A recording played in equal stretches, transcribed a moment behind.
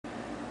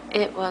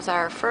It was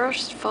our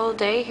first full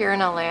day here in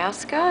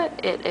Alaska.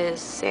 It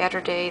is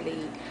Saturday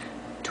the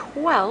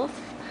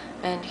 12th,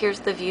 and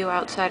here's the view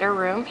outside our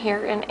room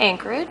here in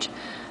Anchorage.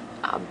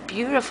 A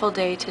beautiful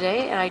day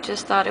today, and I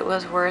just thought it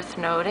was worth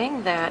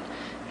noting that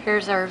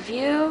here's our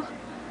view,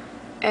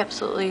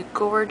 absolutely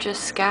gorgeous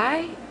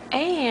sky,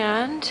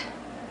 and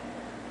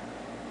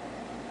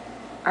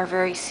our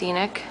very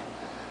scenic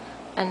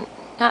and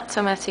not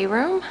so messy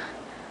room.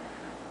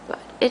 But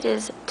it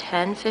is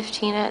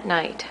 10:15 at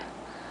night.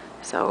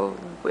 So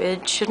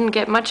it shouldn't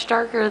get much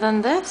darker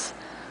than this.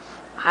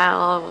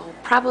 I'll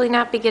probably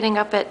not be getting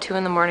up at 2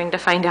 in the morning to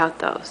find out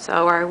though.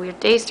 So our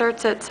day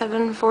starts at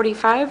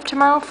 7:45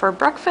 tomorrow for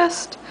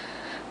breakfast,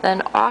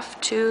 then off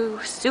to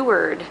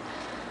Seward.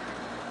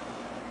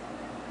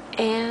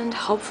 And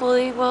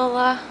hopefully we'll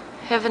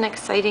have an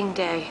exciting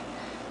day.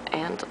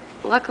 And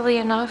luckily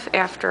enough,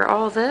 after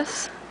all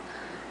this,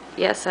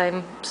 yes,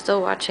 I'm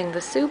still watching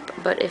the soup,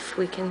 but if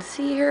we can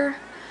see her,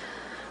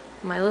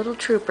 my little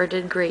trooper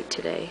did great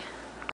today.